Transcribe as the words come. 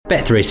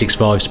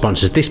Bet365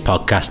 sponsors this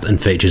podcast and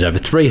features over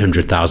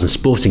 300,000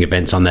 sporting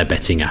events on their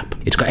betting app.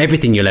 It's got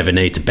everything you'll ever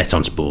need to bet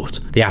on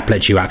sport. The app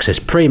lets you access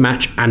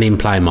pre-match and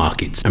in-play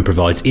markets and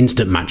provides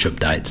instant match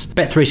updates.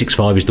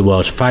 Bet365 is the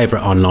world's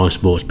favourite online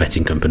sports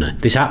betting company.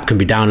 This app can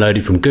be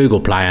downloaded from Google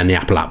Play and the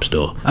Apple App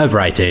Store. Over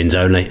 18s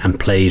only, and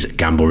please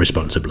gamble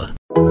responsibly.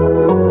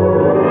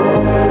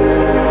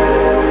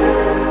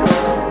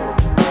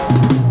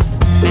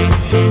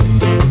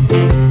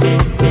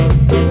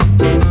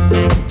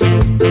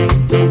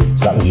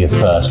 Your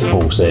first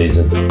full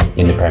season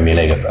in the Premier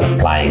League of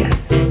playing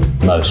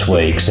most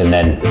weeks, and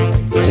then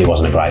because it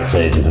wasn't a great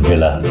season for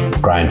Villa,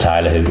 Graham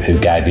Taylor, who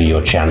gave you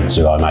your chance,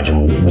 who I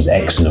imagine was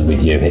excellent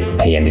with you,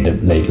 he ended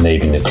up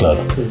leaving the club.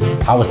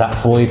 How was that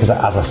for you? Because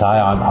as I say,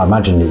 I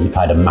imagine that you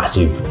played a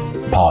massive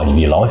part of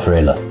your life,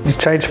 really. He's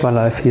changed my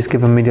life. He's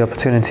given me the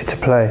opportunity to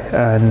play,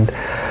 and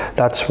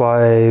that's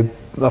why,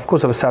 of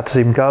course, I was sad to see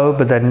him go,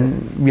 but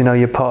then,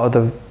 you're part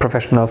of the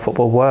professional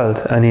football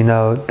world, and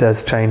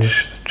there's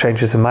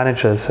changes in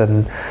managers,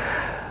 and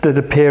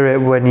the period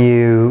when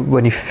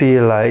you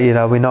feel like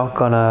we're not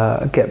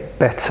gonna get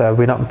better,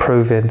 we're not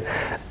improving,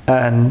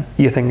 and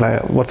you think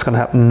like, what's gonna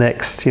happen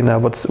next?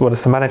 What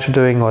is the manager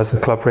doing, or is the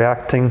club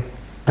reacting?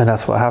 And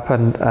that's what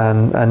happened,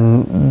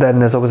 and then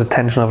there's always a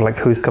tension of like,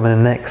 who's coming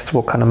in next?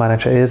 What kind of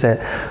manager is it?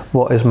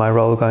 What is my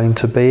role going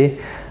to be?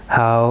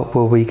 How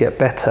will we get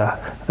better?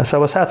 So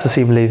I was sad to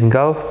see him leave and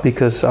go,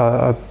 because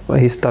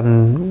he's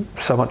done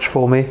so much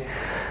for me.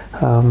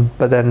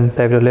 But then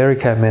David O'Leary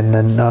came in,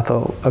 and I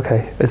thought,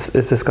 okay, is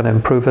this going to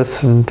improve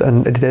us?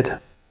 And it did.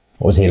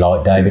 What was he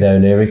like, David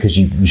O'Leary? Because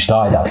you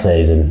started that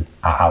season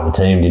out of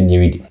the team, didn't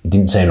you? It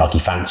didn't seem like he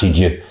fancied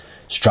you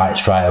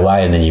straight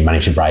away, and then you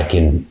managed to break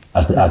in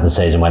as the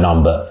season went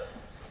on. But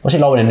what's it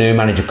like when a new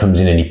manager comes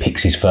in and he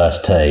picks his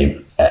first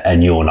team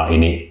and you're not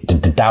in it?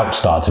 Did the doubt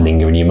start to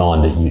linger in your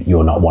mind that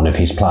you're not one of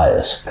his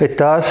players? It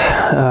does.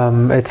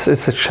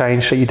 It's a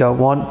change that you don't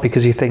want,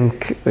 because you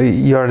think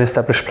you're an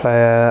established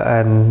player,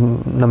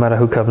 and no matter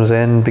who comes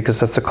in,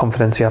 because that's the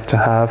confidence you have to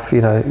have,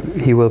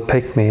 he will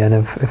pick me. And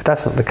if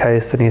that's not the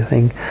case, then you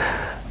think,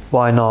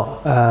 why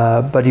not?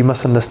 But you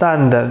must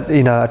understand that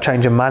a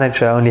change of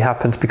manager only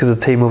happens because the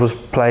team who was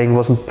playing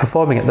wasn't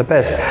performing at the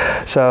best.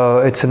 So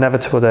it's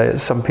inevitable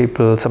that some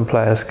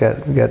players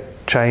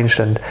get changed,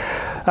 and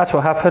that's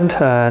what happened.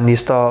 And you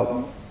start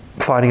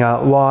finding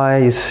out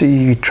why.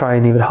 You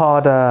train even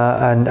harder,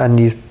 and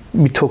you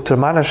talk to the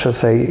manager,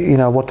 say,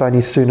 what do I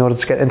need to do in order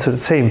to get into the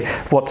team?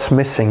 What's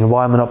missing?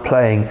 Why am I not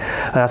playing?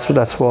 And that's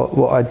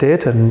what I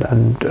did, and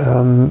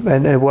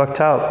it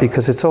worked out,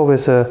 because it's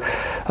always a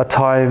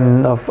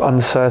time of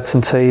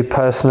uncertainty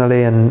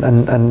personally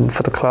and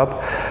for the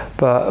club.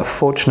 But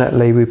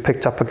fortunately, we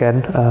picked up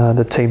again.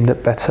 The team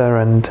did better,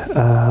 and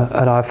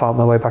I found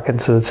my way back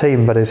into the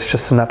team. But it's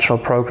just a natural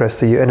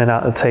progress that you're in and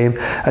out of the team,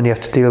 and you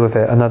have to deal with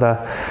it. Another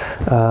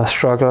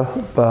struggle,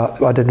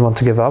 but I didn't want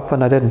to give up,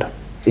 and I didn't.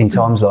 In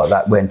times like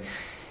that, when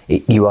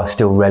you are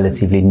still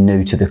relatively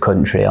new to the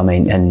country,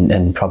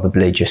 and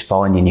probably just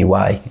finding your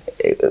way,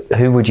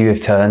 who would you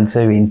have turned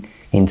to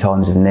in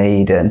times of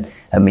need? And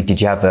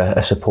did you have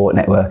a support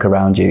network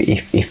around you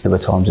if there were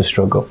times of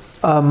struggle?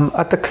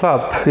 At the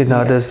club,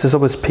 there's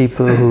always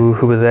people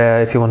who were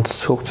there if you want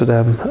to talk to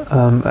them.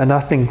 And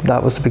I think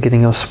that was the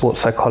beginning of sports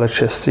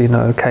psychologists,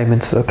 came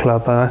into the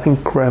club. And I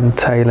think Graham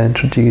Taylor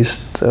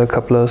introduced a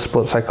couple of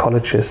sports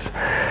psychologists.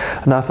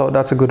 And I thought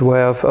that's a good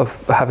way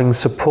of having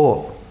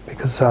support,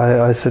 because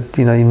I said,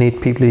 you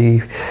need people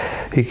you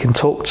can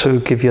talk to,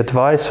 give you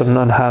advice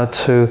on how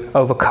to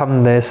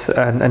overcome this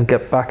and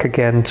get back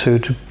again to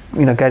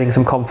getting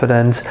some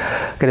confidence,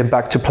 getting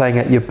back to playing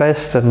at your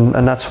best, and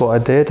that's what I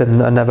did,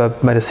 and I never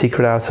made a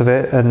secret out of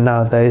it. And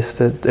nowadays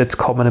it's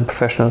common in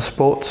professional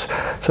sports,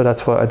 so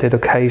that's what I did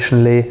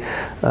occasionally.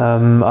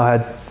 I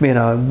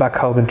had, back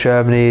home in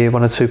Germany,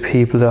 one or two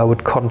people that I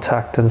would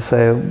contact and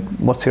say,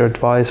 what's your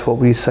advice? What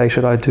would you say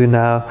should I do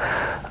now?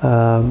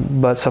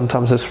 But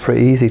sometimes it's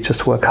pretty easy,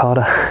 just work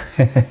harder.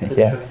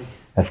 Yeah.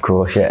 Of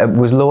course, yeah.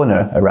 Was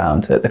Lorna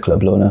around at the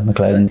club, Lorna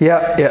McClelland?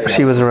 Yeah,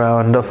 she was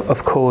around,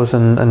 of course,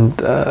 and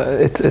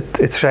it's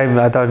a shame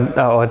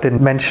I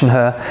didn't mention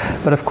her,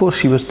 but of course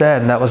she was there,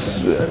 and that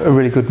was a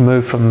really good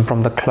move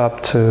from the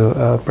club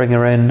to bring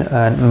her in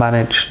and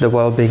manage the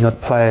well-being of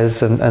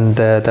players and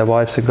their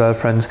wives and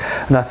girlfriends.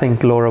 And I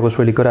think Laura was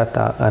really good at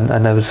that,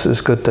 and it was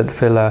good that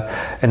Villa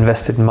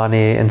invested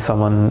money in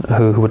someone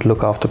who would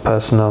look after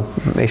personal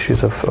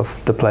issues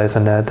of the players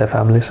and their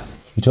families.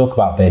 You talk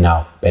about being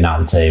out of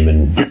the team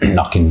and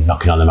knocking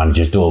on the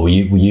manager's door. Were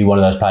you one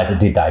of those players that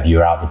did that? If you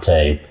were out of the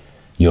team,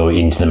 you're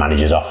into the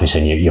manager's office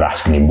and you're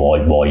asking him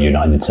why you're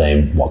not in the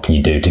team. What can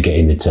you do to get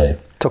in the team?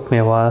 Took me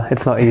a while.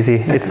 It's not easy.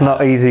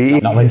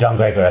 Not when John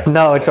Gregory.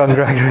 No, John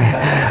Gregory.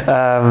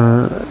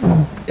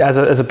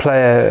 As a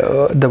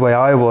player, the way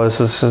I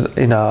was,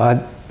 I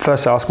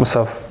first asked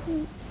myself,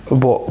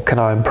 what can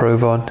I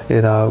improve on?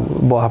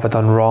 What have I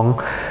done wrong?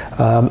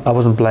 I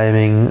wasn't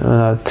blaming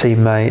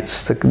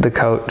teammates, the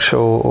coach,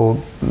 or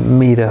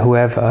media,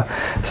 whoever.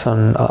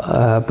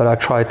 But I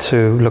tried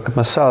to look at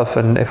myself,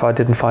 and if I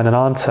didn't find an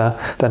answer,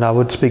 then I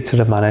would speak to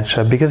the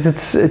manager, because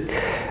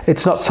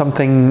it's not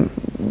something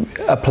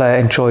a player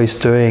enjoys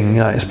doing.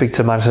 Speak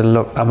to the manager.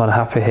 Look, I'm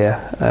unhappy here.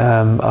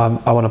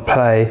 I want to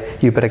play.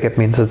 You better get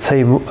me into the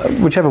team,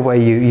 whichever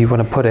way you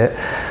want to put it.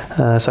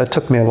 So it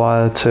took me a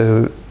while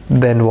to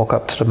then walk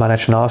up to the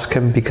manager and ask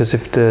him, because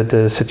if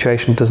the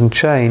situation doesn't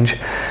change,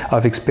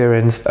 I've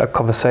experienced a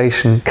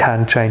conversation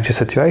can change the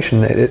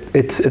situation.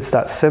 It's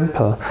that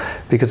simple,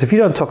 because if you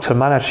don't talk to the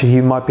manager,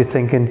 you might be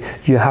thinking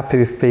you're happy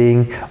with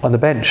being on the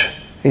bench.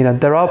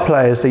 There are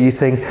players that you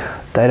think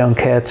they don't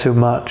care too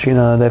much,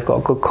 they've got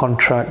a good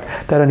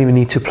contract, they don't even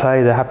need to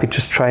play, they're happy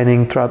just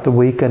training throughout the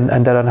week, and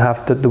they don't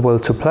have the will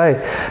to play.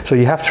 So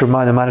you have to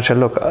remind the manager,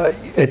 look,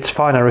 it's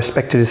fine, I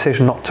respect your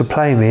decision not to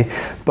play me,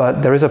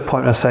 but there is a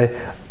point where I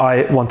say,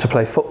 I want to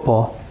play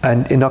football,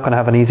 and you're not going to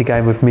have an easy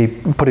game with me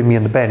putting me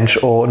on the bench,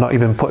 or not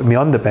even putting me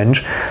on the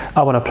bench.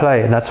 I want to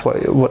play, and that's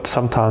what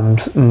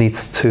sometimes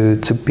needs to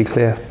be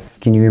clear.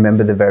 Can you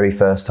remember the very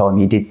first time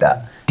you did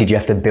that? Did you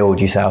have to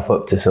build yourself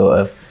up to sort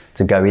of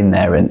to go in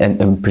there,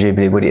 and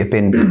presumably would it have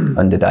been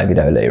under David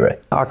O'Leary?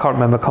 I can't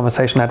remember a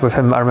conversation I had with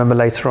him. I remember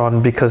later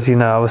on, because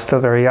I was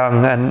still very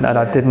young, and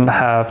I didn't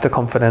have the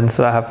confidence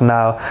that I have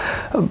now.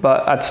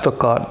 But at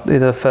Stuttgart,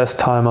 the first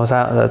time I was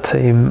out of the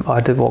team, I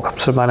did walk up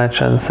to the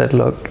manager and said,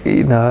 look,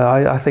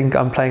 I think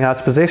I'm playing out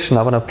of position,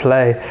 I want to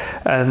play.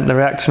 And the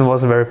reaction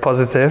wasn't very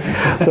positive.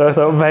 So I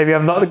thought, maybe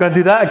I'm not going to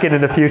do that again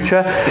in the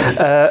future.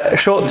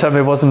 Short term,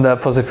 it wasn't a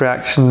positive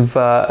reaction,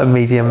 but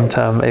medium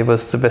term, it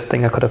was the best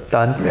thing I could have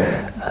done.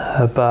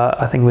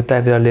 But I think with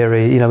David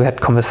O'Leary, we had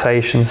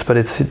conversations, but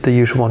it's the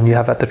usual one you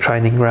have at the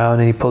training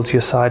ground, and he pulls you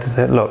aside and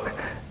said, look,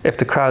 if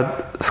the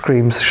crowd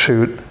screams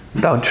shoot,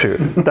 don't shoot.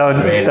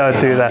 Don't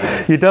do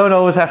that. You don't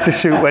always have to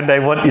shoot when they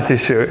want you to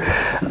shoot.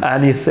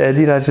 And he said,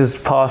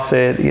 just pass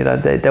it.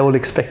 They're all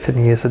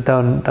expecting you, so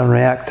don't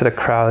react to the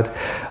crowd.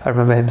 I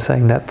remember him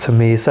saying that to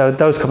me. So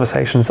those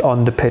conversations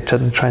on the pitch,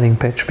 and the training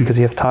pitch, because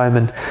you have time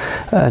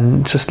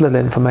and just little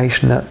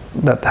information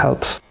that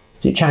helps.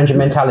 Does it change your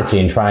mentality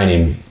in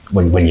training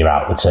when you're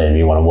out of the team?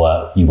 You want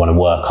to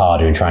work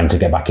harder in training to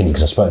get back in?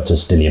 Because I spoke to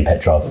Stilian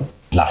Petrov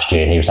last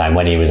year, and he was saying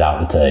when he was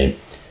out of the team,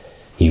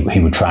 he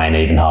would train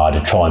even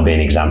harder, try and be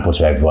an example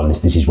to everyone.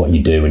 This is what you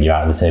do when you're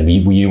out of the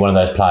team. Were you one of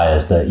those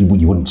players that you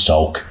wouldn't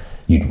sulk?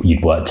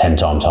 You'd work 10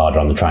 times harder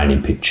on the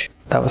training pitch?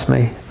 That was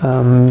me.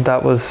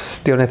 That was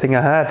the only thing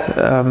I had.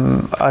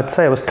 I'd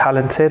say I was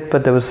talented,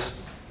 but there was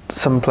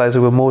some players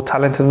who were more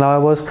talented than I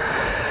was.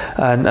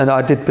 And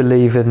I did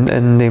believe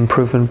in the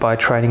improvement by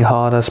training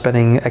harder,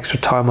 spending extra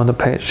time on the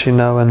pitch, and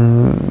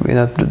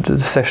the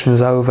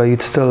session's over,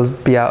 you'd still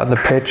be out on the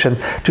pitch and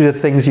do the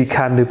things you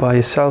can do by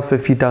yourself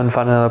if you don't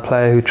find another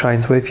player who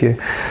trains with you,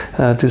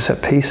 do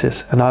set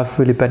pieces, and I've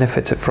really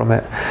benefited from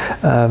it.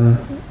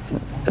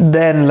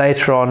 Then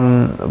later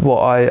on,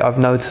 what I've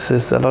noticed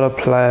is a lot of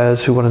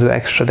players who want to do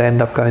extra, they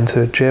end up going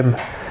to the gym,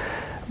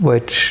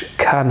 which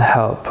can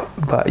help,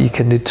 but you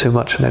can do too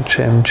much in a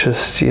gym.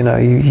 Just,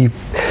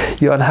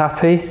 you're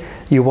unhappy,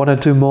 you want to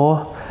do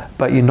more,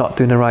 but you're not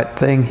doing the right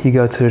thing. You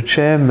go to the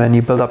gym and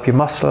you build up your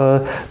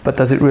muscle, but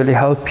does it really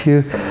help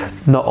you?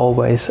 Not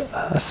always.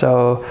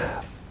 So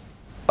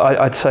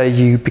I'd say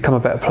you become a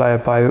better player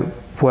by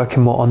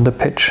working more on the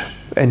pitch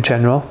in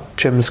general.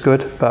 Gym's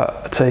good,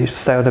 but I'd say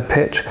stay on the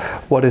pitch.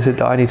 What is it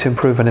that I need to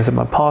improve on? Is it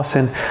my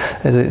passing?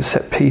 Is it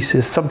set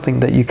pieces? Something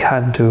that you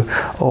can do,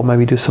 or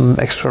maybe do some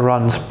extra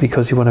runs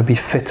because you want to be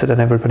fitter than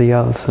everybody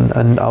else.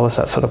 And I was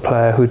that sort of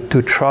player who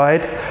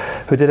tried,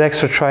 who did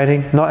extra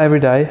training, not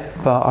every day,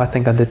 but I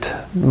think I did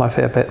my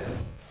fair bit.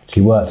 So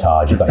you worked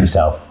hard, you got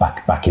yourself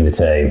back in the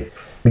team.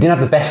 We didn't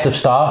have the best of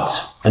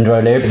starts under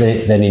O'Leary,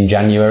 but then in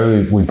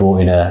January we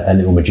brought in a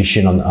little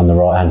magician on the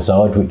right hand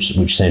side,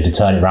 which seemed to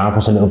turn it around for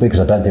us a little bit,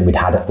 because I don't think we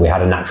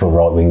had a natural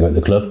right winger at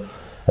the club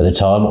at the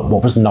time.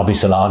 What was Nobby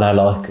Solano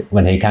like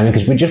when he came in?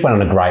 Because we just went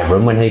on a great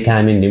run when he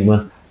came in, didn't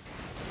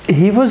we?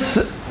 He was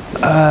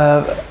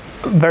a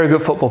very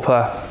good football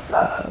player.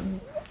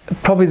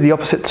 Probably the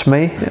opposite to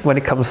me when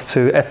it comes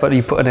to effort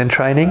you put in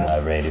training.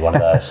 Really, one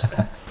of those.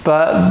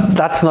 But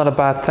that's not a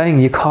bad thing.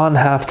 You can't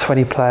have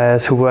 20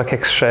 players who work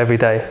extra every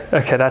day.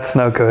 Okay, that's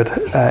no good.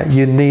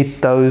 You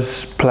need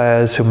those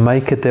players who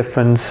make a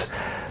difference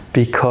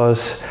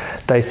because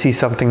they see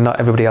something not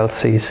everybody else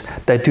sees.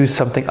 They do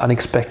something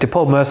unexpected.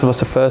 Paul Merson was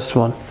the first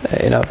one,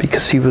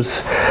 because he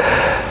was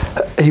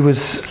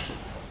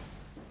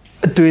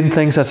doing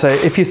things that say,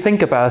 if you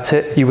think about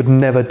it, you would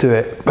never do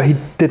it. But he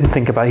didn't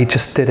think about it, he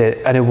just did it,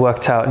 and it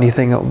worked out. And you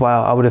think,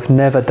 wow, I would have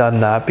never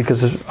done that,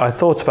 because I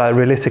thought about it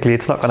realistically,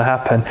 it's not going to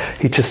happen.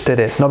 He just did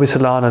it. Nobby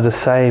Solano the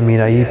same,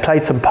 he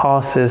played some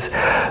passes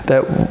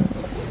that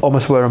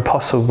almost were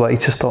impossible, but he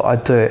just thought,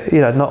 I'd do it.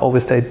 Not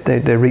always they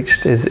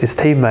reached his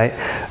teammate,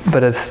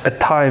 but at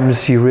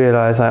times you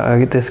realise,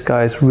 this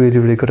guy is really,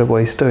 really good at what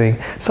he's doing.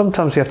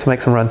 Sometimes you have to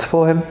make some runs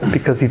for him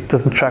because he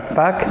doesn't track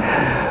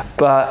back,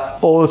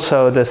 but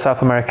also the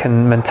South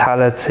American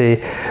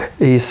mentality.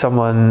 He's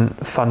someone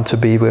fun to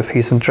be with.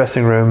 He's in the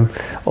dressing room,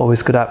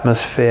 always good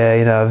atmosphere.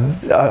 You know,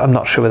 I'm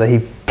not sure whether he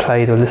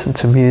played or listened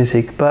to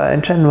music, but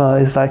in general,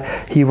 it's like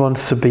he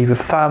wants to be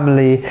with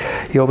family.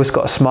 He always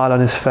got a smile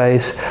on his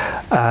face,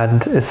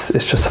 and it's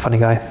just a funny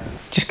guy.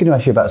 Just going to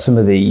ask you about some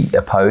of the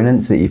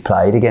opponents that you've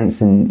played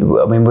against, and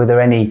I mean, were there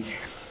any?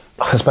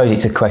 I suppose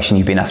it's a question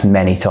you've been asked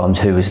many times.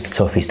 Who was the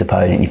toughest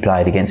opponent you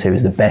played against? Who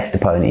was the best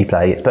opponent you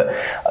played against? But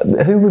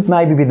who would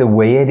maybe be the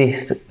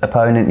weirdest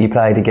opponent you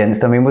played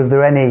against? I mean, was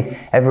there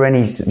ever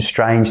any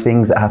strange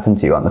things that happened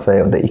to you on the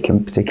field that you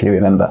can particularly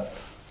remember?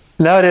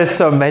 No, there's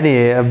so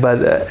many, but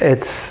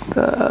it's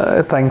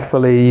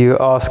thankfully you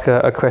ask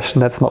a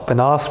question that's not been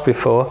asked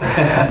before.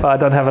 I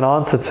don't have an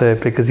answer to it,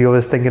 because you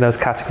always think in those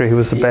categories who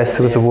was the best,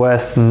 who was the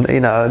worst, and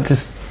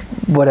just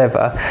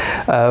whatever.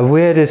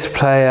 Weirdest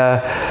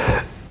player.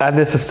 And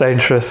this is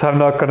dangerous. I'm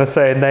not going to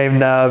say a name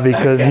now,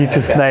 because you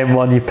just name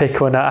one, you pick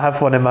one. I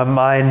have one in my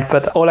mind,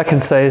 but all I can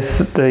say is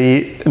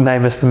the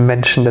name has been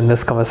mentioned in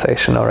this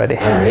conversation already.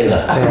 Oh, really?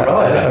 Yeah.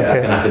 Right,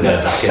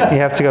 okay.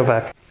 You have to go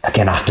back.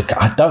 Again,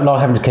 I don't like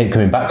having to keep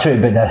coming back to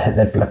it, but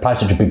they played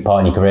such a big part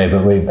in your career.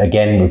 But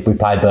we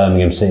played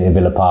Birmingham City at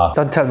Villa Park.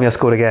 Don't tell me I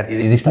scored again.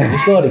 He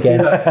scored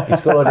again. He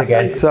scored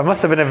again. So I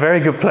must have been a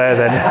very good player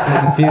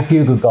then. A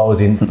few good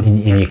goals in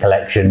your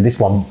collection. This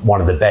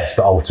one of the best,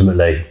 but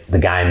ultimately the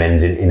game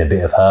ends in a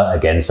bit of hurt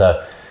again.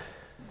 So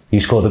you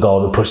scored the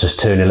goal that puts us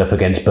 2-0 up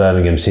against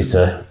Birmingham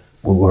City.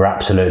 We're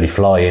absolutely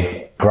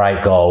flying.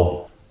 Great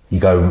goal. You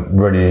go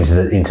running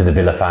into the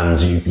Villa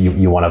fans.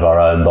 You're one of our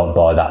own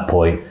by that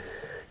point.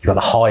 You got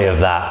the high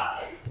of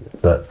that,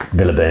 but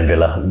Villa being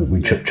Villa,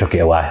 we chuck it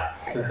away.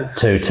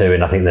 2-2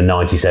 in I think the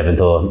 97th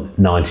or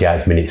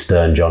 98th minute.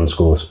 Stern John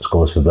scores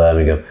for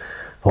Birmingham.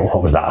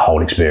 What was that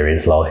whole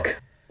experience like?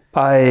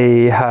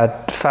 I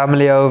had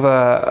family over.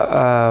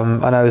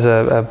 I know it was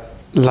a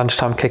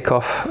lunchtime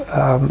kickoff.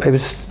 It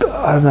was,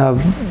 I don't know,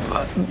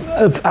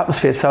 the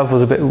atmosphere itself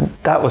was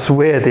that was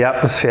weird, the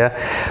atmosphere,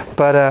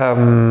 but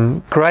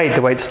great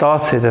the way it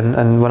started.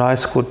 And when I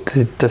scored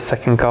the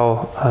second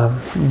goal,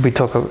 we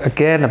talk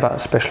again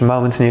about special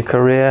moments in your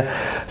career.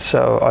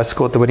 So I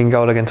scored the winning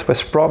goal against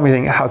West Brom. You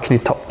think, how can you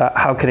top that?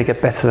 How can it get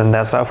better than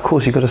that? So of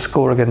course you've got to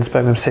score against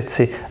Birmingham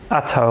City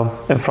at home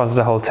in front of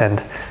the whole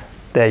tent.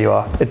 There you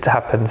are, it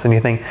happens, and you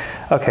think,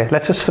 okay,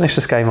 let's just finish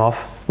this game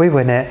off. We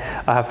win it.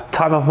 I have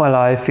time of my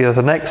life.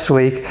 The next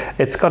week,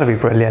 it's got to be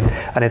brilliant,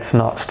 and it's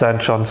not. Stern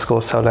John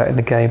scores so late in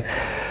the game.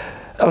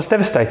 I was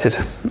devastated.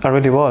 I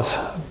really was,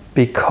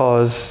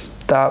 because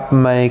that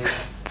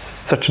makes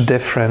such a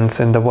difference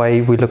in the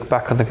way we look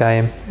back on the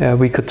game.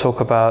 We could talk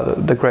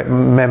about the great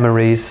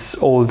memories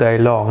all day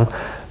long,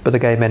 but the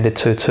game ended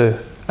 2-2,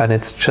 and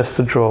it's just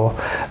a draw,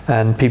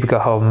 and people go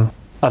home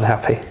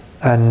unhappy.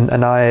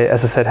 And I,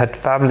 as I said, had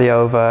family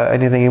over,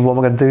 and you're thinking, what am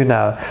I going to do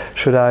now?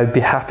 Should I be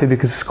happy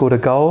because I scored a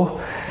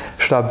goal?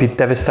 Should I be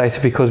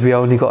devastated because we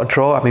only got a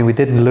draw? I mean, we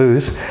didn't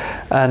lose.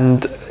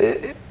 And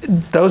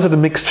those are the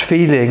mixed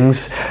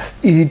feelings.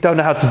 You don't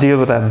know how to deal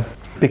with them,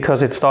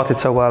 because it started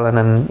so well, and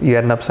then you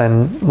end up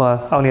saying,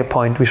 well, only a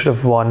point, we should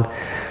have won.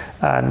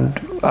 And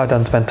I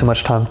don't spend too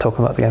much time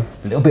talking about the game.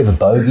 A little bit of a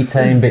bogey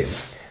team, bit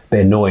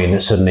annoying that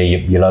suddenly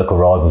your local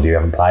rivals you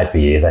haven't played for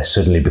years, they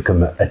suddenly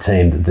become a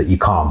team that you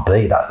can't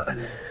beat. That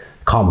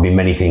can't be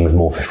many things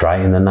more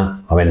frustrating than that.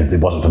 I mean, it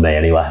wasn't for me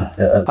anyway.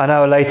 I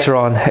know later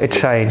on it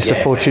changed, the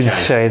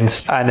fortunes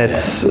changed, and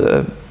it's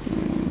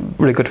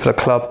really good for the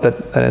club that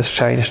it's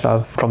changed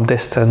now from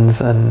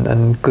distance,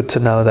 and good to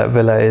know that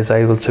Villa is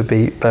able to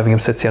beat Birmingham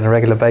City on a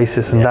regular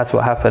basis, and that's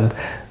what happened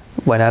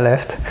when I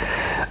left.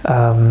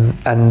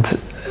 And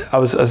I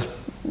was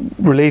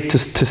relieved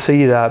to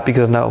see that,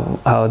 because I know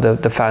how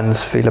the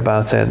fans feel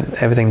about it,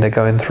 everything they're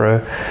going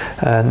through,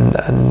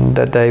 and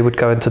that they would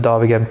go into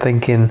Derby game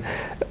thinking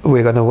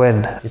we're going to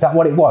win. Is that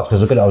what it was?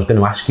 Because I was going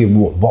to ask you,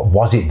 what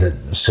was it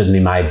that suddenly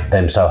made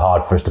them so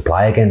hard for us to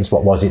play against?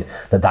 What was it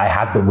that they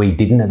had that we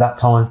didn't at that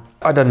time?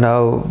 I don't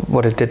know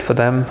what it did for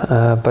them,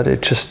 but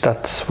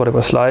that's what it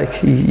was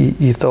like.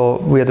 You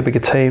thought we had a bigger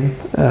team,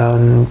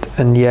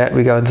 and yet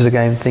we go into the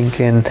game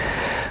thinking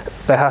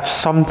they have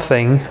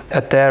something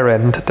at their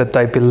end that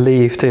they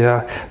believed,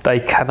 they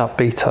cannot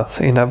beat us.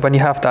 When you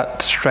have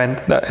that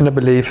strength, that inner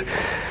belief,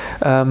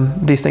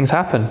 these things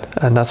happen,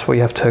 and that's what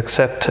you have to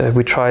accept.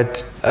 We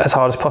tried as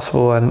hard as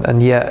possible,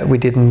 and yet we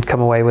didn't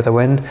come away with a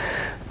win.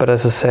 But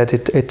as I said,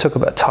 it took a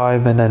bit of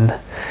time, and then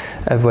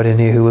everybody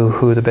knew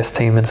who the best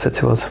team in the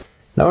city was.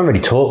 No one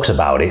really talks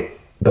about it,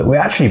 but we're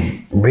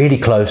actually really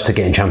close to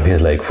getting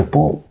Champions League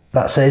football.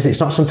 That says it's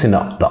not something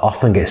that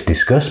often gets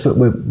discussed, but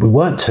we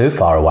weren't too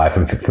far away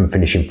from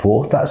finishing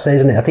fourth that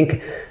season. I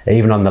think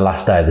even on the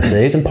last day of the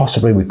season,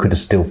 possibly we could have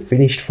still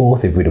finished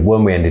fourth if we'd have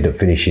won. We ended up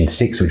finishing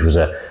sixth, which was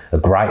a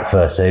great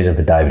first season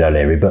for David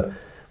O'Leary. But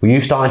were you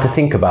starting to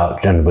think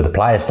about, and were the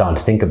players starting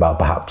to think about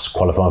perhaps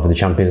qualifying for the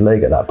Champions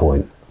League at that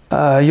point?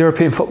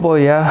 European football,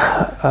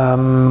 yeah.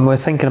 We're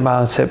thinking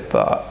about it,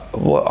 but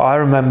what I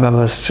remember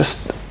was just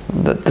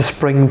the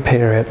spring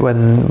period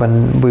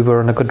when we were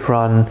on a good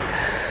run.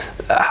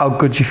 how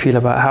good you feel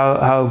about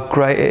how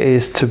great it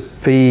is to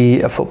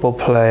be a football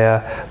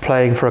player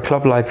playing for a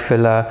club like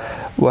Villa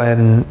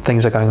when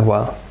things are going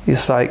well.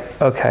 It's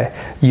like, okay,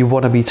 you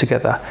want to be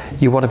together,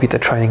 you want to be at the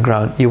training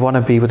ground, you want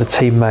to be with the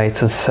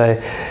teammates and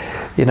say,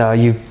 you know,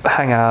 you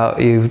hang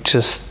out, you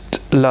just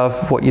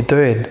love what you're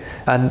doing,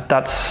 and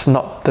that's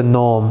not the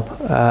norm.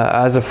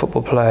 As a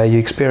football player, you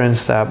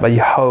experience that, but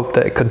you hope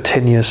that it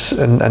continues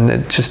and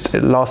it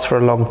lasts for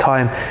a long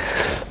time.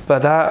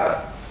 But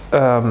that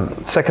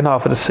second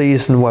half of the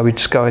season where we're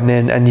just going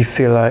in and you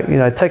feel like, you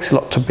know, it takes a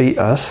lot to beat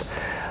us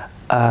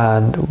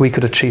and we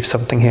could achieve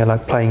something here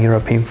like playing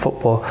European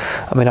football.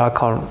 I mean, I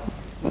can't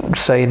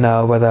say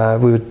now whether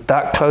we were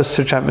that close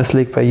to Champions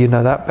League, but you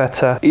know that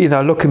better. You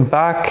know, looking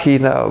back, you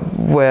know,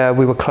 where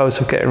we were close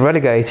to getting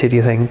relegated,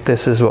 you think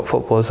this is what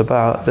football is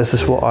about, this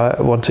is what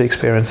I want to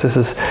experience, this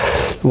is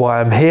why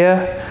I'm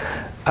here.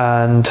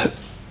 And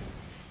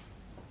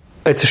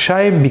it's a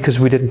shame because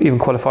we didn't even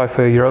qualify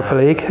for Europa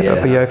League,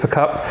 for Europa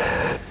Cup.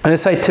 And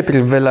it's say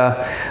typical Villa,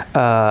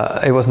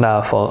 it wasn't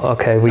our fault.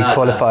 Okay, we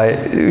qualify.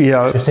 You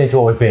know, just seem to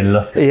always be in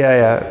luck.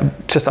 Yeah,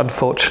 just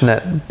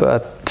unfortunate.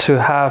 But to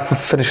have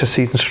finished the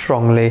season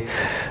strongly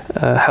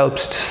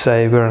helps to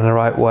say we're in the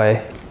right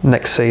way.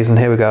 Next season,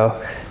 here we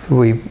go.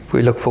 We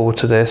look forward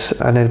to this,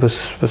 and it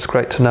was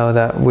great to know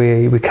that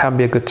we can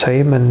be a good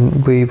team,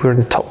 and we were in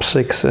the top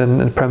 6 in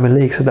the Premier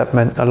League, so that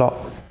meant a lot.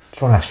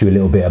 Just want to ask you a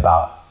little bit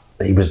about.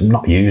 He was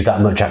not used that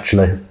much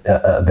actually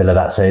at Villa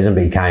that season,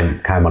 but he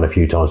came on a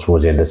few times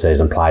towards the end of the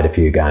season, played a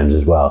few games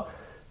as well.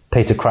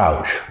 Peter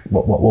Crouch,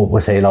 what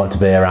was he like to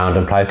be around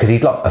and play? Because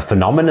he's like a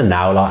phenomenon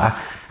now. Like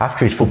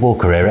after his football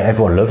career,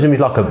 everyone loves him.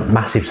 He's like a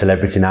massive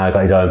celebrity now. He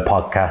got his own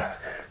podcast,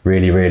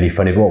 really, really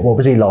funny. But what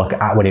was he like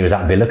when he was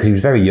at Villa? Because he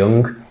was very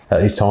young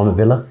at his time at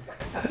Villa.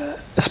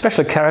 A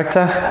special character,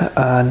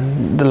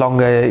 and the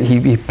longer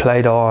he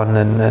played on,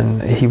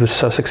 and he was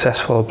so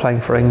successful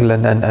playing for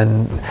England,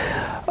 and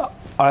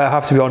I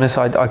have to be honest,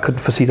 I couldn't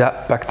foresee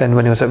that back then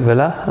when he was at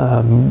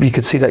Villa. You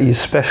could see that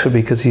he's special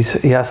because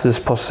he has this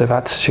positive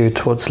attitude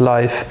towards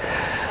life,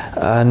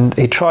 and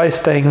he tries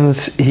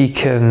things. He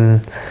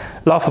can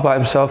laugh about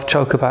himself,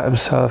 joke about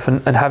himself,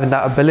 and having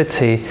that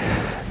ability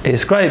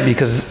is great,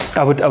 because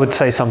I would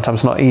say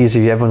sometimes not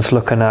easy. Everyone's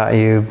looking at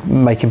you,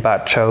 making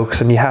bad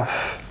jokes, and you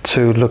have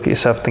to look at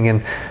yourself thinking,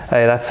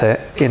 hey, that's it,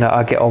 you know,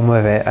 I get on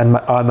with it, and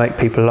I make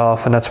people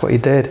laugh, and that's what he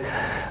did.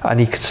 And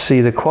you could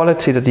see the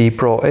quality that he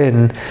brought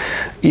in.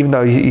 Even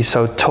though he's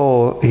so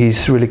tall,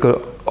 he's really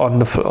good on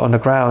the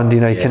ground.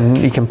 You know,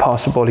 he can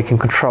pass the ball, he can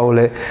control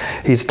it.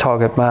 He's a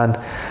target man.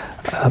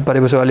 But it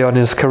was early on in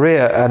his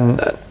career,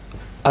 and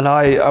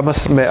I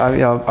must admit,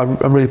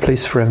 I'm really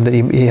pleased for him that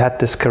he had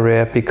this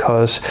career,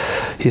 because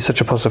he's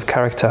such a positive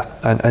character,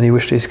 and he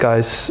wished these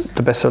guys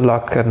the best of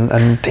luck,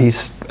 and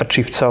he's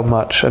achieved so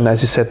much. And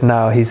as you said,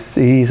 now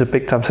he's a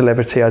big time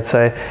celebrity. I'd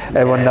say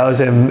everyone knows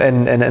him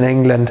in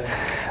England.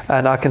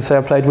 And I can say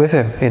I played with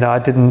him. You know, I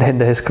didn't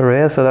hinder his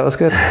career, so that was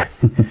good.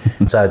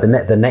 So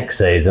the next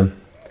season,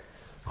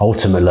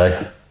 ultimately,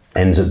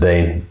 ends up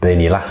being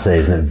your last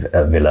season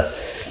at Villa.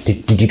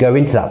 Did you go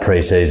into that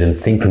pre-season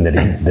thinking that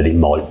it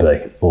might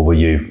be, or were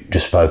you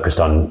just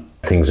focused on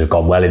things have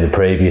gone well in the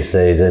previous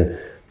season,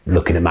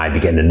 looking at maybe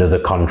getting another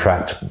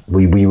contract?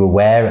 Were you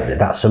aware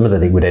that summer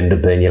that it would end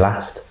up being your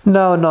last?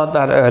 No, not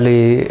that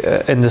early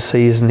in the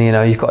season. You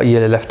know, you've got a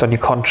year left on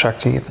your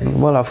contract, and you think,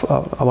 well,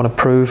 I want to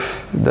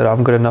prove that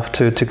I'm good enough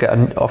to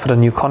get offered a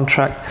new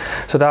contract.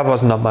 So that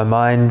wasn't on my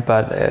mind,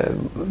 but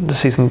the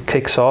season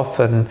kicks off,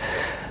 and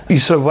you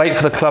sort of wait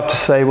for the club to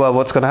say, well,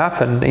 what's going to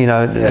happen? You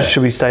know,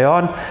 should we stay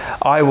on?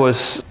 I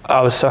was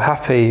so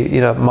happy. You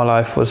know, my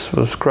life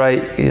was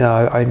great. You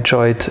know, I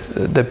enjoyed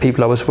the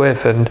people I was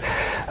with, and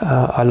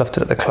I loved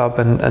it at the club.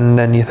 And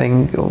then you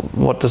think,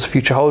 what does the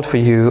future hold for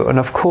you? And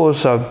of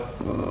course, I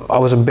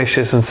was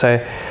ambitious and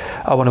say,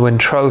 I want to win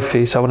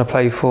trophies. I want to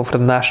play for the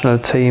national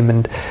team,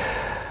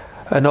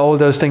 and all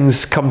those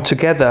things come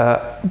together.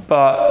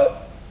 But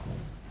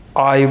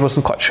I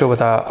wasn't quite sure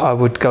whether I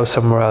would go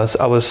somewhere else.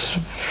 I was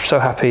so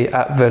happy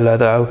at Villa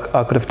that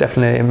I could have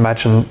definitely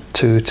imagined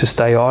to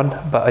stay on,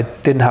 but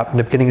it didn't happen at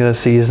the beginning of the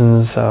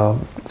season. So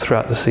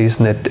throughout the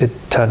season, it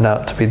turned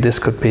out to be this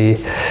could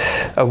be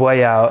a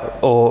way out,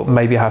 or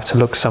maybe I have to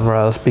look somewhere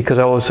else, because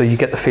also you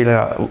get the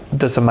feeling,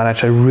 does the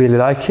manager really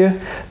like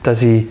you? Does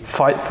he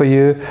fight for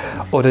you?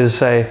 Or does he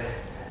say,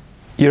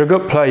 you're a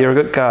good player, you're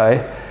a good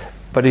guy,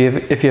 but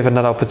if you have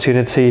another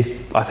opportunity,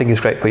 I think it's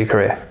great for your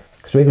career.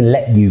 So even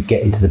let you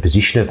get into the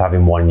position of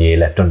having 1 year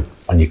left on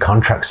your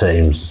contract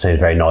seems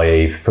very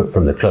naive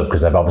from the club,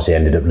 because they've obviously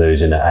ended up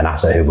losing an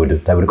asset they would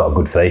have got a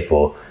good fee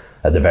for,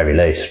 at the very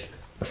least,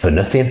 for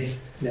nothing.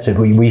 Yeah. So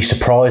were you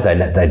surprised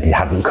they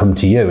hadn't come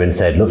to you and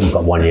said, look, you've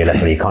got 1 year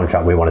left on your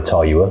contract, we want to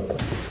tie you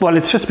up? Well,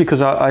 it's just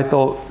because I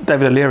thought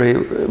David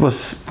O'Leary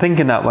was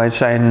thinking that way,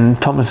 saying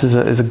Thomas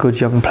is a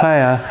good young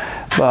player,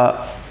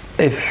 but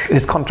if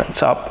his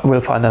contract's up,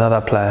 we'll find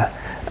another player.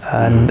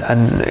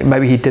 And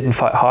maybe he didn't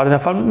fight hard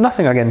enough.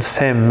 Nothing against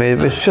him. It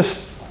was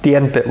just the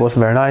end bit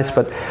wasn't very nice.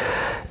 But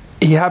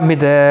He had me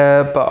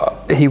there,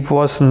 but he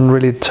wasn't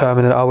really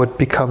determined that I would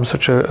become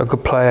such a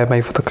good player,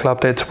 maybe for the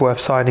club, that it's worth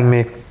signing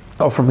me,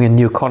 offering me a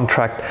new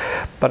contract.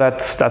 But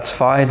that's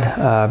fine,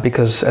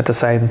 because at the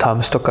same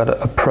time Stuttgart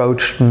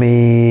approached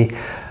me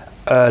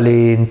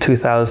early in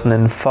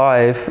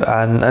 2005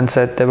 and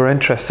said they were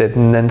interested,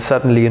 and then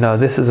suddenly,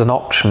 this is an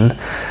option,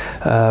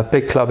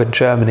 big club in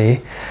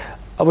Germany.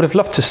 I would have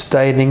loved to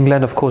stay in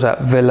England, of course, at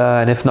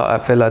Villa, and if not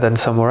at Villa, then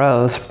somewhere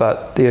else.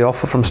 But the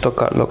offer from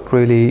Stuttgart looked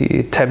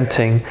really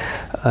tempting.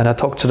 And I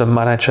talked to the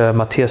manager,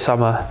 Matthias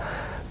Sammer,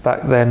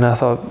 back then. I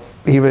thought,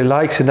 he really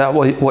likes you. That's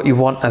what you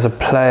want as a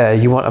player.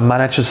 You want a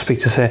manager to speak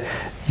to, say,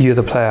 you're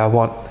the player I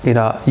want.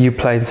 You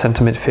play in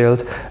centre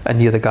midfield,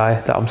 and you're the guy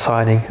that I'm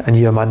signing, and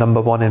you're my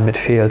number one in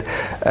midfield.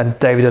 And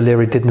David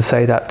O'Leary didn't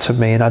say that to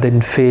me, and I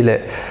didn't feel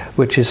it,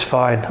 which is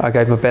fine. I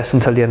gave my best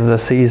until the end of the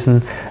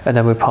season, and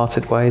then we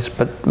parted ways.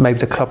 But maybe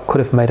the club could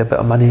have made a bit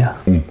of money here.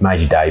 You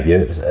made your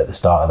debut at the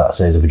start of that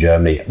season for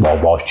Germany,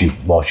 whilst you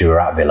were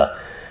at Villa.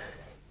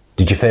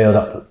 Did you feel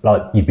that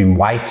like you'd been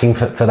waiting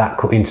for that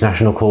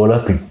international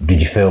call-up?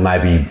 Did you feel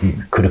maybe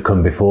you could have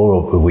come before,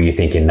 or were you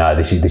thinking, no,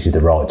 this is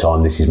the right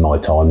time, this is my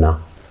time now?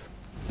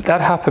 That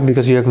happened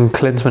because Jürgen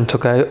Klinsmann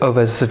took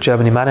over as the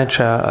Germany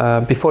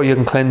manager. Before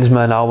Jürgen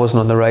Klinsmann, I wasn't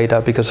on the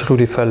radar because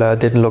Rudi Völler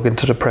didn't look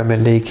into the Premier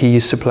League. He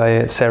used to play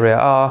at Serie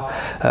A,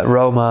 at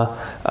Roma,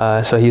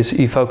 so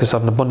he focused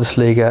on the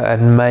Bundesliga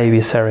and maybe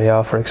Serie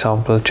A, for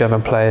example,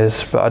 German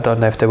players, but I don't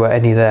know if there were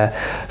any there.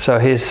 So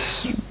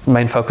his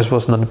main focus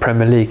wasn't on the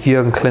Premier League.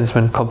 Jürgen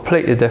Klinsmann,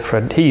 completely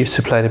different. He used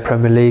to play in the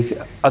Premier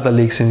League, other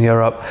leagues in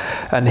Europe,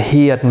 and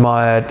he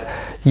admired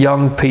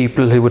young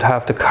people who would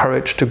have the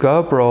courage to go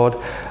abroad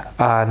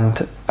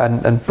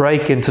and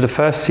break into the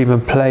first team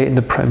and play in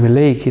the Premier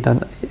League.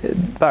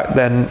 Back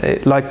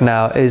then, like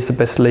now, is the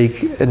best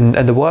league in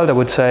the world, I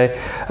would say,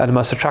 and the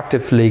most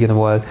attractive league in the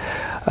world.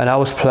 And I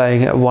was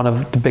playing at one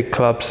of the big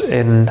clubs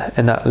in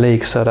that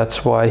league, so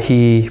that's why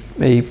he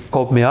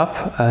called me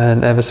up.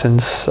 And ever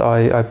since,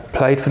 I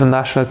played for the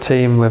national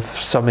team, with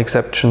some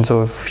exceptions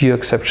or a few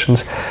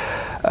exceptions.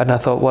 And I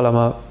thought, well, I'm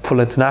a full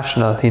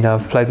international.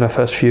 I've played my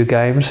first few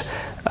games,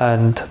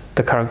 and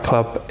the current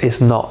club is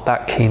not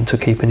that keen to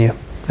keeping you.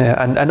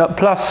 Yeah, and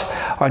plus,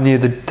 I knew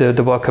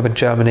the World Cup in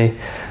Germany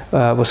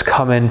was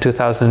coming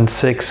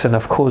 2006, and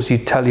of course you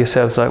tell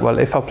yourselves, like, well,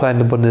 if I play in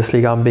the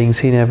Bundesliga, I'm being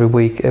seen every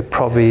week, it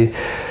probably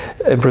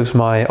improves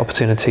my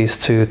opportunities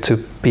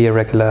to be a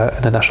regular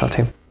in the national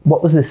team.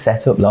 What was the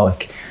setup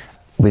like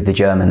with the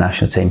German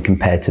national team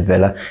compared to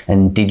Villa,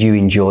 and did you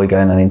enjoy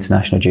going on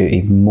international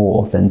duty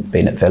more than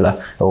being at Villa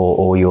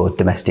or your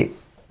domestic?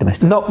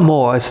 Not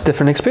more, it's a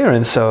different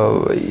experience.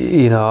 So,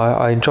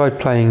 I enjoyed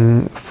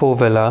playing for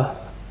Villa,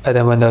 and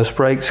then when those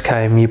breaks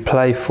came, you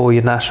play for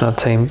your national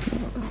team.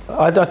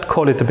 I'd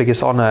call it the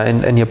biggest honour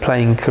in your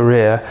playing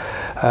career.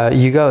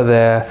 You go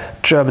there,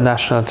 German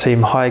national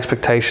team, high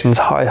expectations,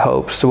 high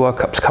hopes, the World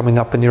Cup's coming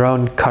up in your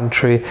own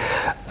country,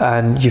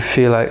 and you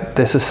feel like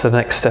this is the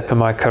next step in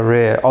my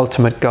career,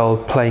 ultimate goal,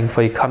 playing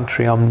for your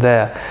country, I'm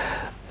there.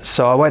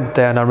 So I went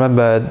there, and I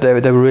remember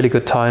they were really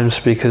good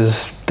times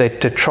because they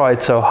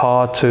tried so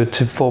hard to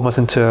form us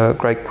into a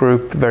great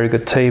group, very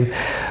good team.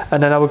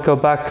 And then I would go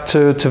back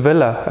to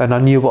Villa, and I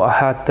knew what I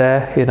had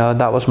there,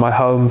 that was my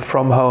home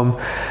from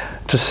home,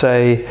 to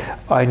say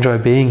I enjoy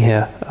being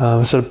here.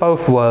 So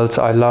both worlds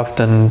I loved,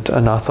 and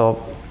I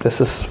thought,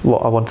 this is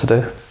what I want to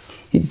do.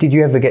 Did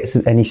you ever get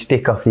any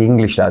stick off the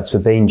English lads for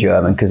being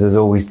German? Because there's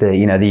always the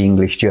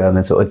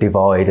English-German sort of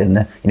divide and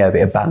a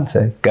bit of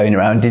banter going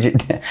around.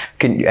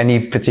 Any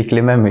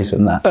particular memories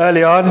from that?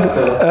 Early on,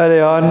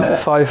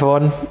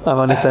 5-1. I'm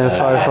only saying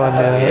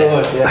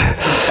 5-1.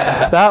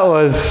 Yeah. That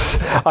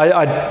was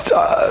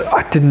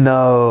I didn't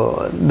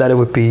know that it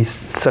would be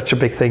such a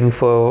big thing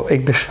for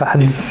English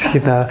fans.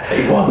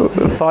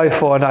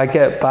 5-1. I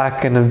get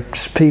back, and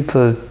just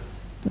people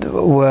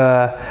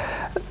were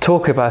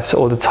talk about it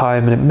all the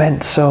time, and it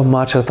meant so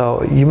much. I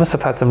thought, you must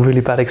have had some really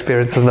bad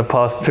experiences in the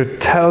past to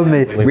tell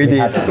me. We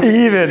did.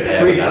 Even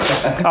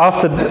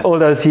after all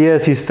those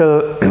years, you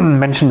still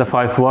mention the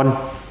 5-1.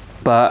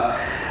 But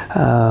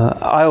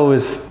I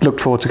always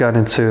looked forward to going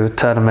into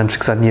tournaments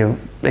because I knew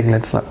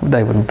England,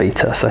 they wouldn't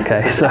beat us.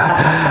 Okay, so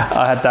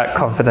I had that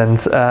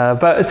confidence.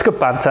 But it's good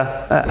banter,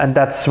 and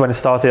that's when it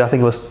started. I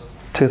think it was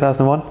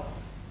 2001.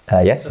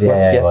 Yes.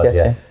 Yeah, it was.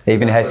 Yeah.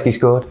 Even Heskey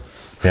scored.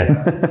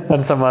 Yeah.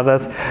 And some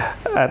others,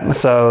 and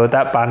so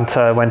that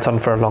banter went on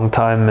for a long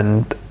time,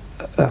 and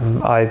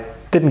I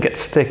didn't get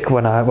stick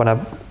when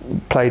I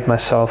played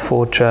myself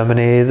for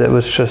Germany. It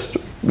was just,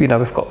 we've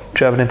got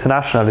German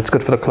international. It's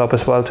good for the club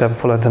as well to have a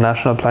full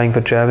international playing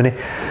for Germany.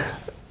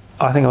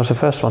 I think I was the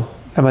first one.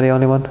 Am I the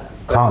only one?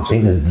 Can't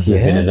think there's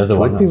been another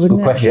one. Would be, That's a good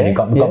wouldn't it? question. Yeah, You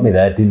got me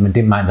there.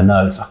 Didn't make the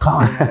notes. I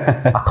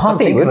can't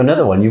think of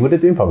another one. You would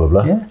have been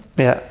probably.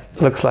 Yeah,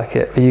 looks like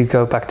it. You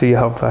go back to your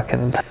homework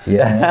and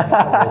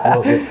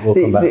We'll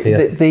come back to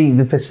you.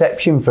 The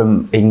perception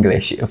from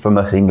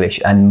us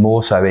English, and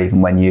more so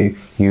even when you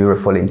were a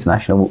full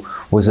international,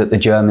 was that the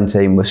German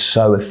team was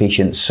so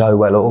efficient, so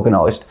well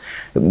organised.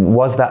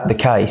 Was that the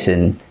case?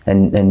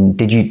 And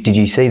did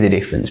you see the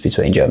difference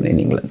between Germany and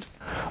England?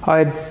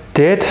 I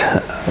did,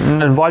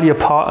 and while you're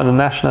part of the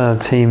national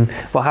team,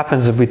 what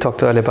happens if we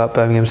talked earlier about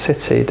Birmingham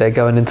City? They're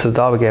going into the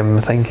Derby game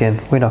and thinking,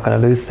 we're not going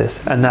to lose this.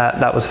 And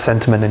that was the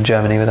sentiment in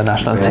Germany with the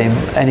national team.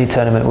 Any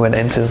tournament we went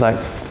into is like,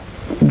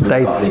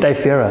 they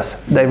fear us.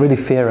 They really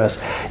fear us.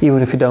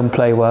 Even if you don't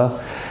play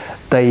well,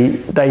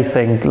 they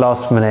think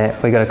last minute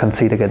we're going to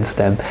concede against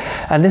them.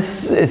 And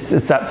this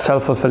is that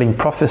self-fulfilling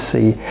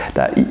prophecy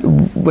that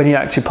when you're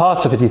actually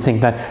part of it, you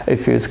think that it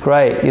feels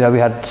great. We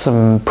had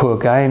some poor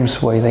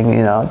games where you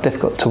think,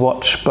 difficult to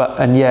watch,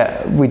 and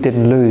yet we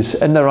didn't lose.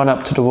 In the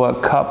run-up to the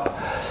World Cup,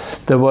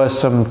 there were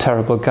some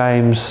terrible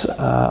games.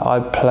 I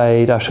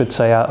played, I should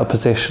say, out of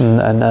position,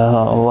 and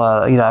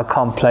I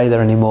can't play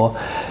there anymore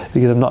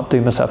because I'm not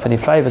doing myself any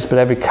favours. But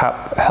every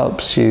cap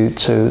helps you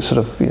to sort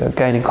of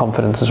gaining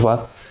confidence as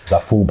well.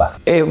 That fullback.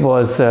 It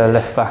was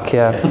left back,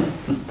 yeah,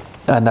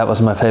 and that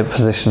was my favourite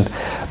position.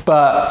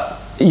 But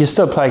you're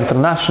still playing for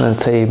the national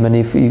team, and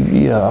if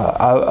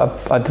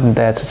I didn't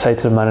dare to say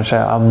to the manager,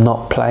 I'm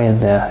not playing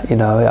there.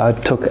 I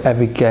took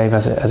every game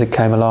as it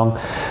came along,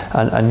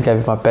 and gave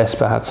it my best.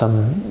 But I had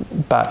some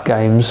bad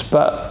games.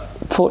 But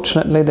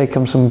fortunately, there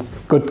come some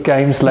good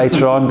games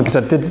later on, because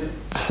I did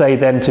say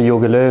then to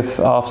Jogi Löw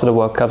after the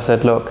World Cup,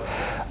 said, look,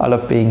 I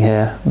love being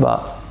here,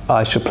 but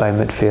I should play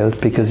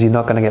midfield because you're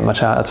not going to get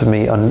much out of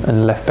me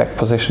in left back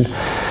position.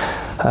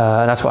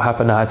 And that's what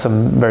happened. I had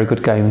some very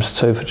good games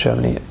too for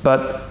Germany.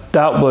 But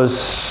that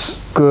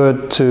was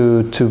good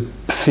to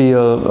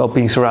feel, or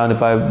being surrounded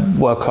by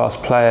world-class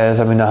players.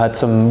 I mean, I had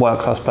some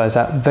world-class players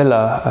at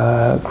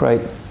Villa,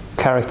 great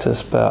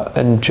characters, but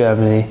in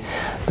Germany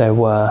there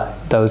were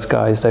those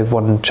guys. They've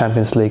won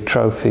Champions League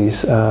trophies,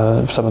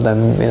 some of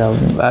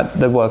them at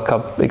the World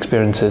Cup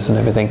experiences and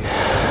everything.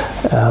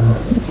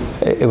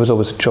 It was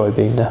always a joy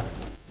being there.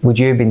 Would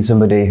you have been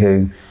somebody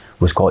who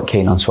was quite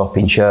keen on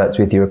swapping shirts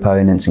with your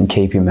opponents and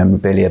keeping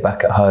memorabilia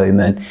back at home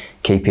and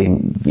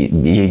keeping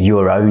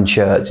your own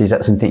shirts? Is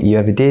that something you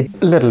ever did?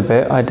 A little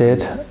bit, I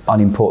did. On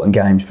important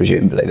games,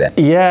 presumably, then?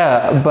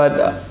 Yeah,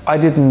 but I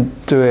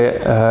didn't do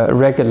it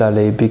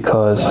regularly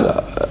because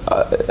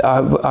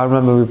I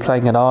remember we were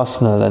playing at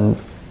Arsenal, and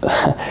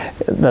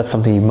that's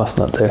something you must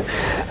not do.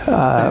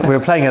 We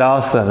were playing at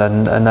Arsenal,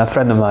 and a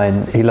friend of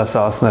mine, he loves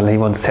Arsenal, he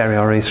wants Thierry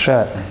Henry's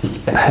shirt.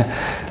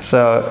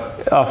 So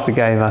after the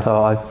game, I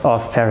thought I'd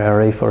ask Thierry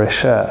Henry for his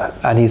shirt,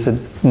 and he said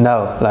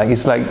no.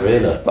 It's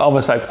really?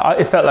 Almost like,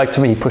 it felt like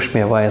to me, he pushed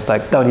me away. It's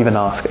like, don't even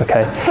ask,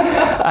 okay?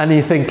 And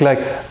you think like,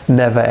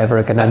 never ever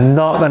again. I'm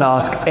not going to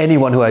ask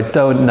anyone who I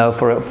don't know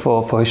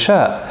for his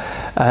shirt.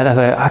 And I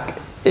thought,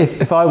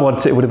 if I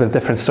wanted, it would have been a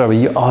different story.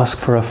 You ask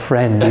for a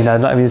friend,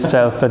 not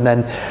yourself, and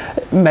then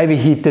maybe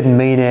he didn't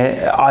mean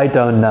it. I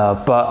don't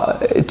know,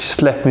 but it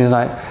just left me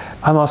like,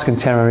 I'm asking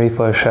Thierry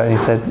for a shirt, and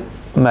he said,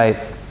 mate,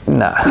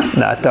 nah,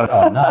 don't.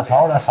 Oh, no,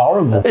 that's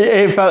horrible.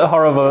 It felt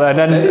horrible, and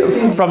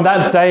then from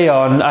that day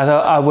on, I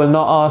thought I will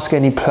not ask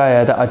any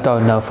player that I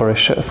don't know for a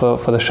shirt, for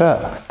the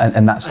shirt.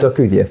 And that stuck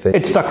with you?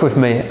 It stuck with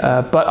me,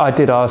 but I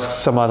did ask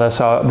some others.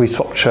 So we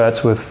swapped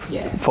shirts with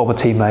former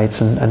teammates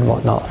and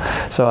whatnot.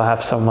 So I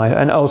have some of my,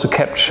 and I also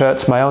kept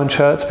shirts, my own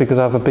shirts, because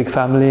I have a big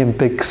family and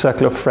big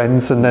circle of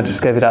friends, and I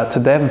just gave it out to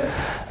them.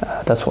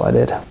 That's what I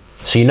did.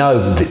 So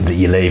that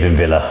you're leaving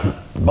Villa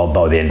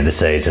by the end of the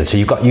season. So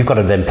you've got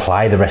to then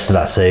play the rest of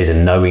that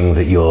season knowing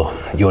that you're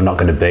not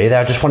going to be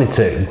there. I just wanted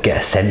to get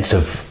a sense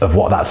of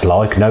what that's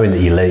like, knowing that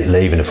you're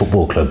leaving a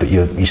football club, but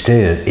you're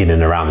still in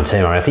and around the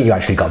team. I mean, I think you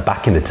actually got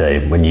back in the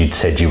team when you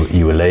said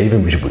you were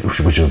leaving, which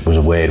was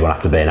a weird one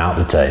after being out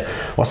of the team.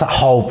 What's that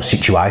whole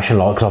situation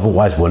like? Because I've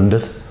always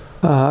wondered.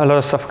 A lot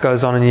of stuff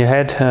goes on in your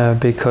head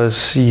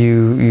because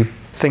you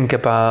think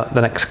about the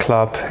next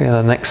club,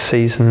 the next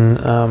season,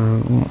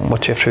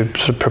 what you have to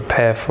sort of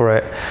prepare for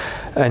it.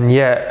 And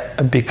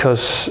yet,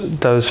 because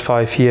those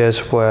 5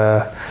 years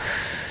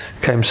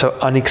came so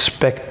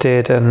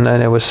unexpected and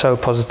it was so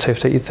positive,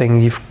 that you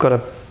think you've got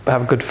to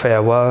have a good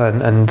farewell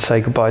and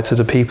say goodbye to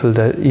the people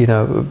that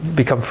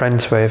become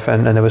friends with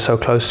and they were so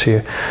close to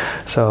you.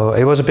 So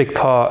it was a big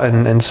part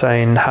in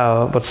saying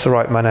what's the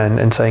right manner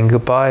in saying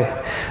goodbye.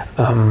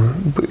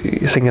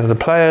 Thinking of the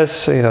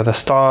players, the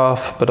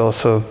staff, but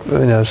also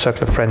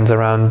circle of friends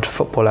around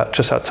football,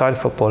 just outside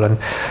of football, and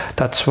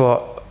that's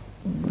what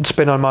it's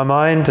been on my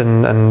mind.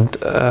 And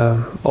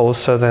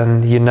also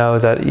then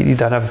that you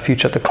don't have a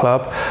future at the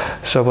club.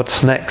 So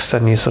what's next?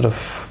 And you sort of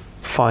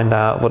find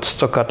out what's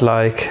Stuttgart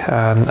like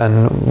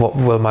and what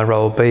will my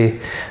role be.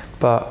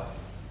 But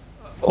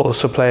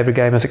also play every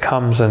game as it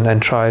comes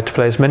and try to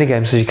play as many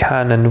games as you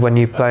can. And when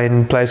you play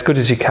as good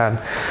as you can,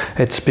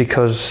 it's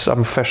because I'm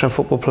a professional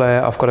football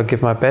player. I've got to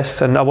give my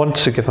best, and I want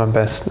to give my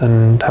best,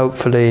 and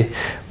hopefully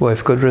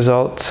with good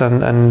results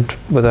and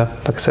with a,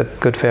 like I said,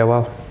 good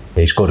farewell.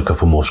 You scored a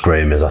couple more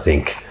screamers, I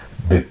think,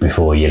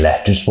 before you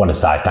left. Just want to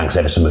say thanks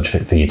ever so much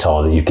for your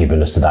time that you've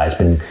given us today. It's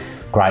been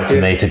great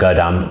for me to go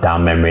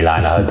down memory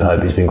lane. I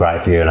hope it's been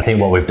great for you. And I think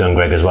what we've done,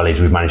 Greg, as well,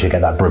 is we've managed to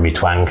get that Brummy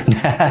twang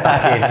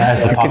back in as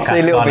the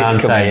podcast gone on.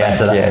 So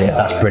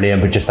that's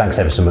brilliant. But just thanks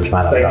ever so much,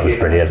 mate. That was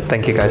brilliant.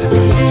 Thank you, guys.